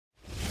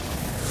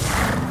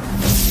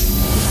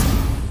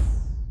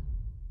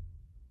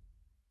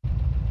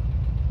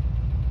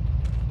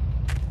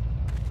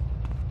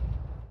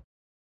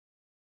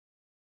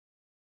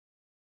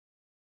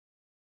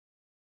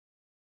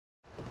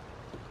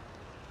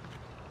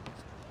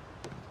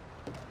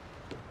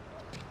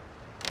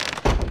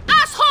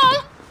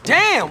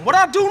Damn, what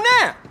I do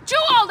now? Do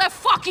all the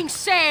fucking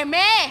same,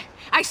 eh?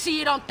 I see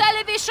it on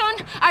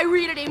television, I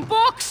read it in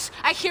books,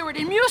 I hear it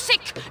in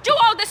music. Do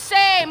all the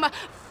same.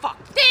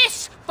 Fuck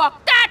this,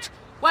 fuck that.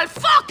 Well,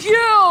 fuck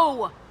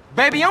you!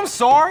 Baby, I'm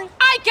sorry.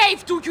 I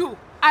gave to you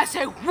as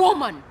a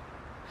woman.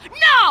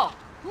 No!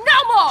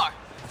 No more!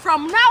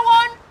 From now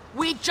on,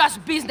 we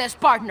just business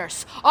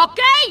partners,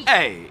 okay?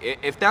 Hey,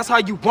 if that's how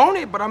you want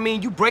it, but I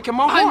mean, you breaking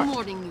my heart. I'm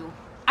warning you.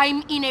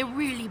 I'm in a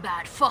really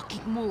bad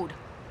fucking mood.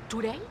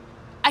 Today,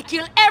 I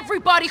kill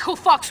everybody who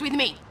fucks with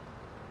me.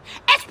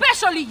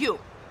 Especially you.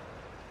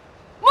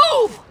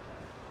 Move!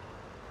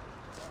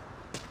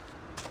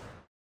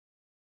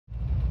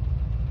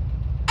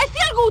 I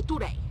feel good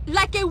today.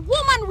 Like a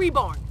woman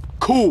reborn.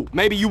 Cool.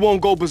 Maybe you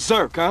won't go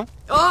berserk, huh?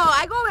 Oh,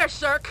 I go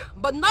berserk,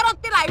 but not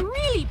until I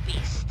really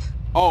pissed.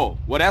 Oh,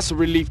 well, that's a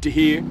relief to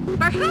hear.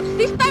 Perhaps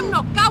this time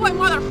no cowboy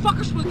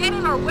motherfuckers will get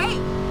in our way.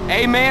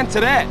 Amen to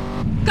that.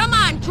 Come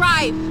on,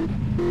 drive.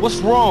 What's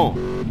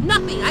wrong?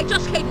 Nothing, I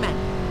just hate men.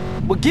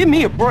 Well, give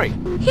me a break.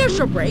 Here's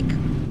your break.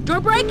 Your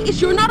break is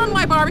you're not on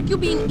my barbecue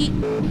being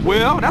eaten.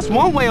 Well, that's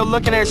one way of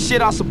looking at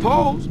shit, I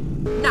suppose.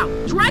 Now,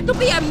 try to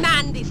be a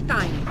man this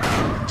time.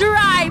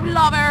 Drive,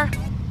 lover.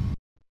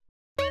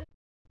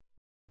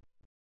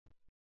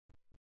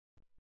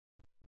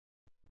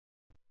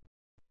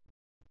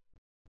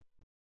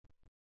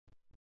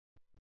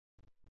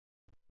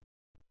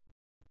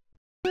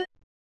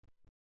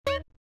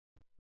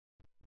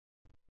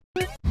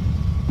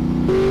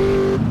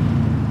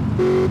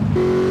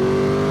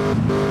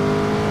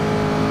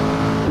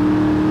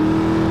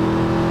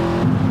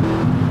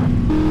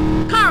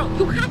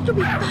 You have to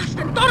be fast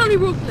and totally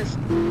ruthless.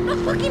 Not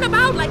fucking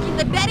about like in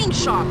the betting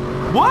shop.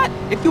 What?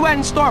 If you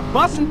hadn't started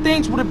busting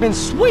things, would have been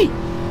sweet.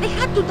 They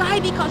had to die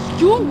because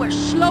you were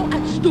slow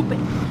and stupid.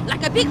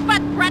 Like a big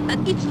fat brat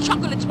that eats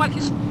chocolates while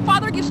his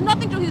father gives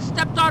nothing to his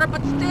stepdaughter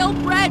but stale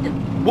bread.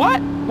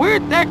 What?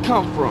 Where'd that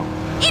come from?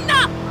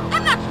 Enough!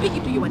 I'm not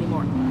speaking to you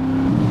anymore.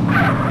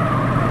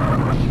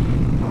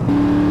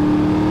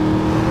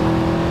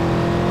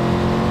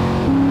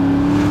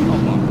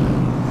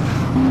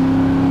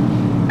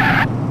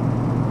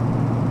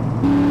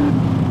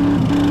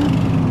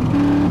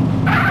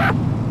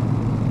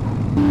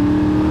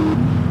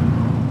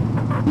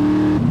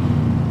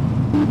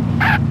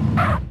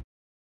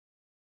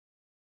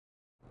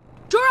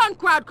 You're on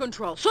crowd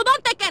control, so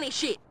don't take any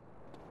shit.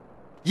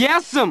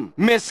 Yes'm,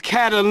 Miss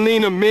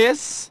Catalina,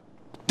 miss.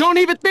 Don't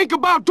even think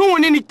about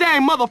doing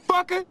anything,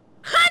 motherfucker.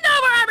 Hand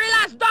over every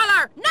last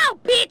dollar! Now,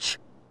 bitch!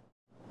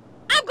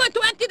 I'm going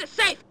to empty the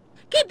safe.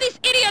 Keep these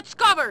idiots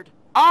covered.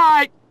 All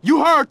right,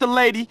 you heard the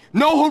lady.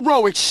 No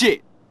heroic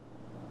shit.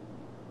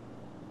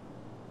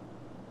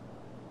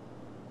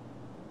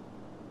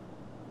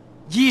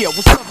 Yeah,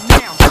 what's up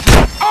now?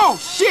 Oh,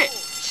 shit!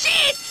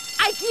 Shit!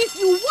 I give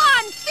you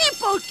one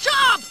simple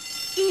job!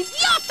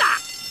 Idiota!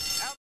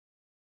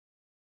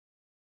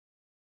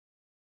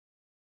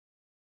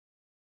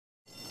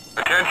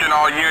 Attention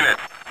all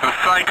units. Some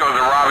psychos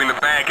are robbing the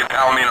bank at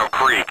Palomino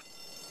Creek.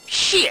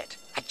 Shit!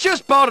 I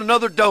just bought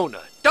another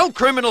donut. Don't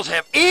criminals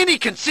have any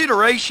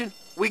consideration?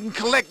 We can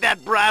collect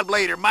that bribe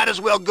later. Might as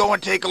well go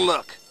and take a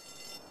look.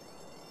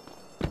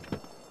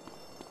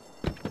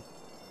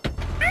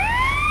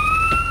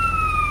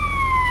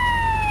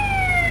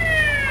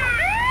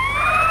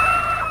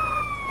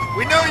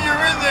 We know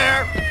you're in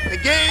there. The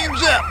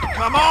game's up.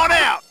 Come on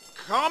out.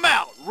 Come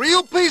out.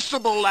 Real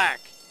peaceable like.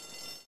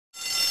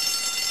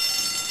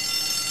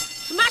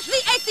 Smash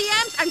the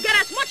ATMs and get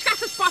as much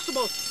cash as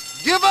possible.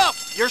 Give up.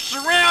 You're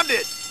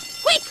surrounded.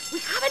 Quick! We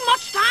haven't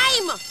much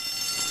time!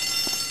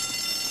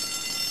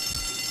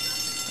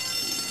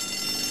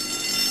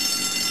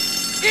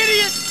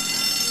 Idiot!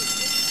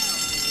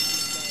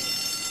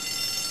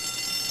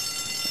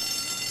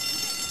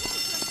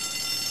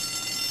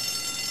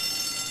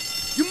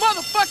 You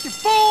motherfucking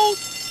fools!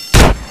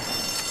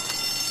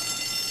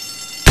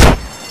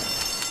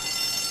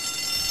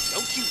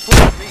 Don't you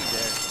push me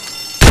there.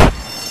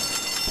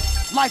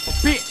 Like a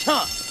bitch,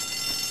 huh?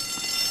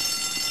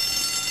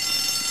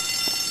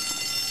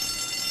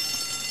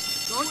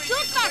 Don't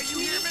shoot that, you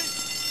hear me?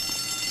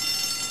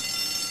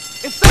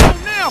 It's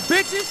on now,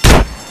 bitches!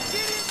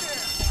 Get in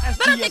there!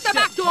 Better take the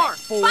back door!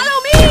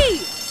 Follow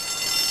me!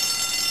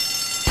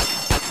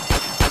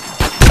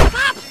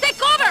 Cops, take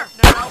cover!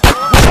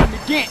 Welcome to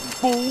Ganton,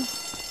 fool!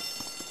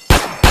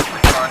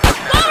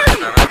 Sorry!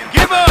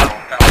 Give up!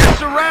 You're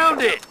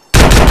surrounded!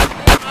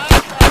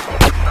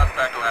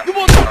 You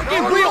want to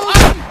get real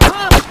ugly,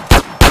 huh?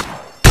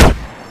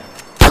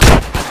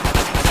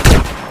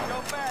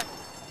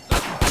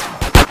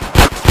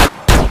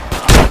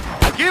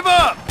 Give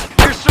up!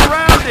 You're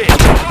surrounded!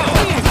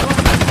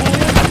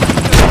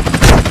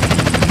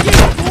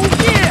 Yeah, fool,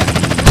 yeah!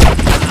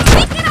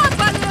 Pick it up,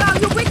 Abonnere,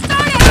 you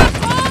retarded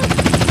asshole!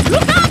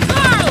 Look out,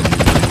 girl!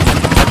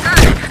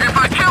 Hey, if I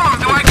kill him,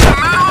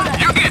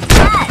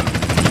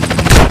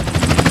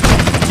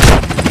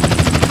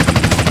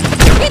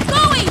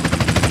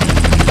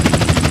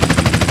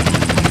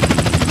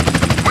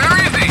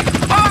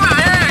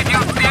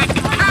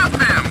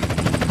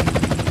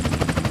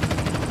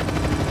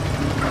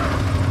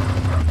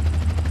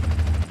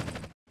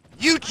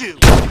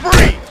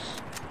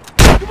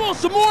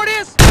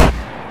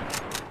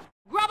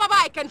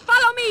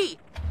 follow me!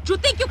 Do you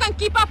think you can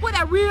keep up with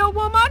a real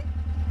woman?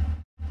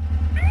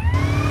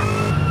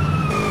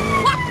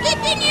 What's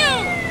keeping you?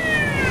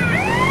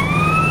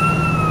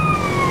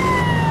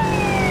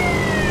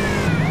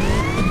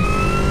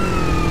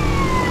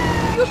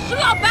 You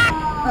slow back!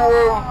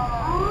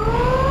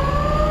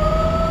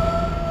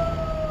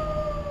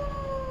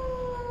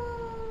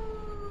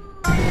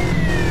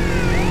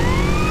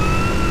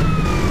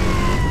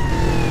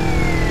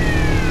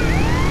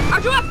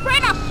 Are you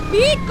afraid of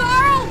speed,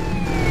 girl?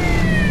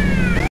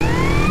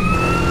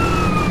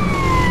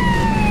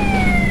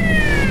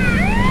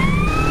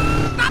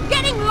 Stop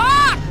getting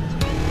lost!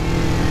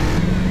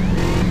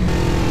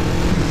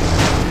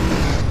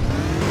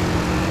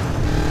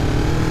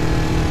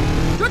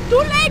 You're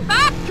too laid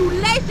back, you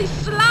lazy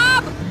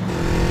slob!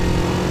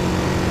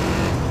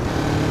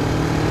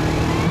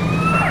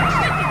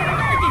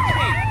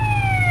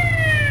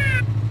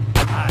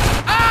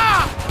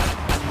 Ah!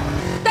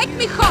 Take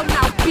me home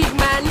now, big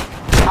man!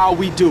 How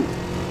we do?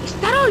 Is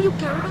that all you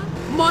care about?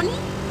 Money?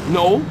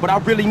 No, but I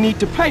really need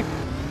to pay.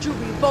 You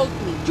revolt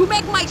me. You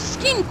make my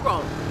skin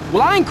crawl.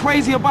 Well, I ain't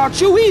crazy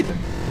about you either.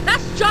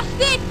 That's just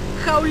it.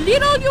 How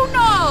little you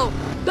know.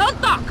 Don't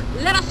talk.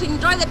 Let us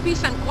enjoy the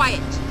peace and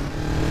quiet.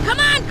 Come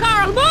on,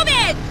 Carl, move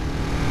it!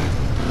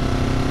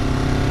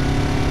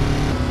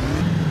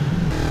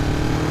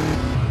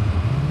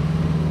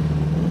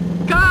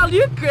 Carl,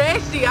 you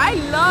crazy. I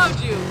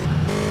love you.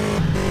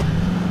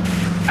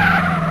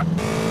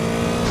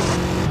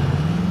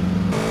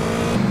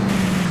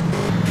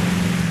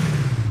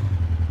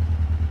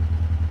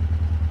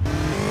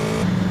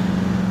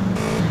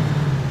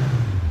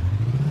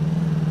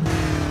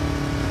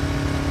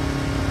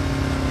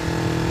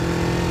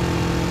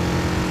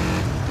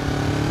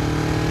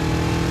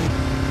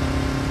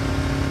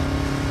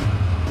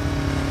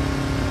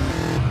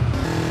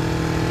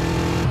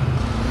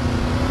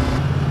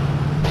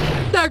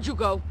 There you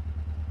go.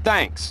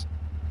 Thanks.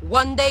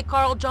 One day,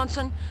 Carl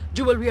Johnson,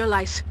 you will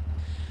realize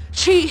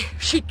she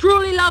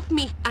truly loved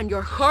me, and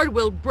your heart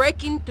will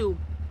break in two.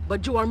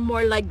 But you are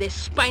more like the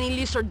spiny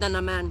lizard than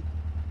a man.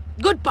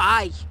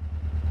 Goodbye.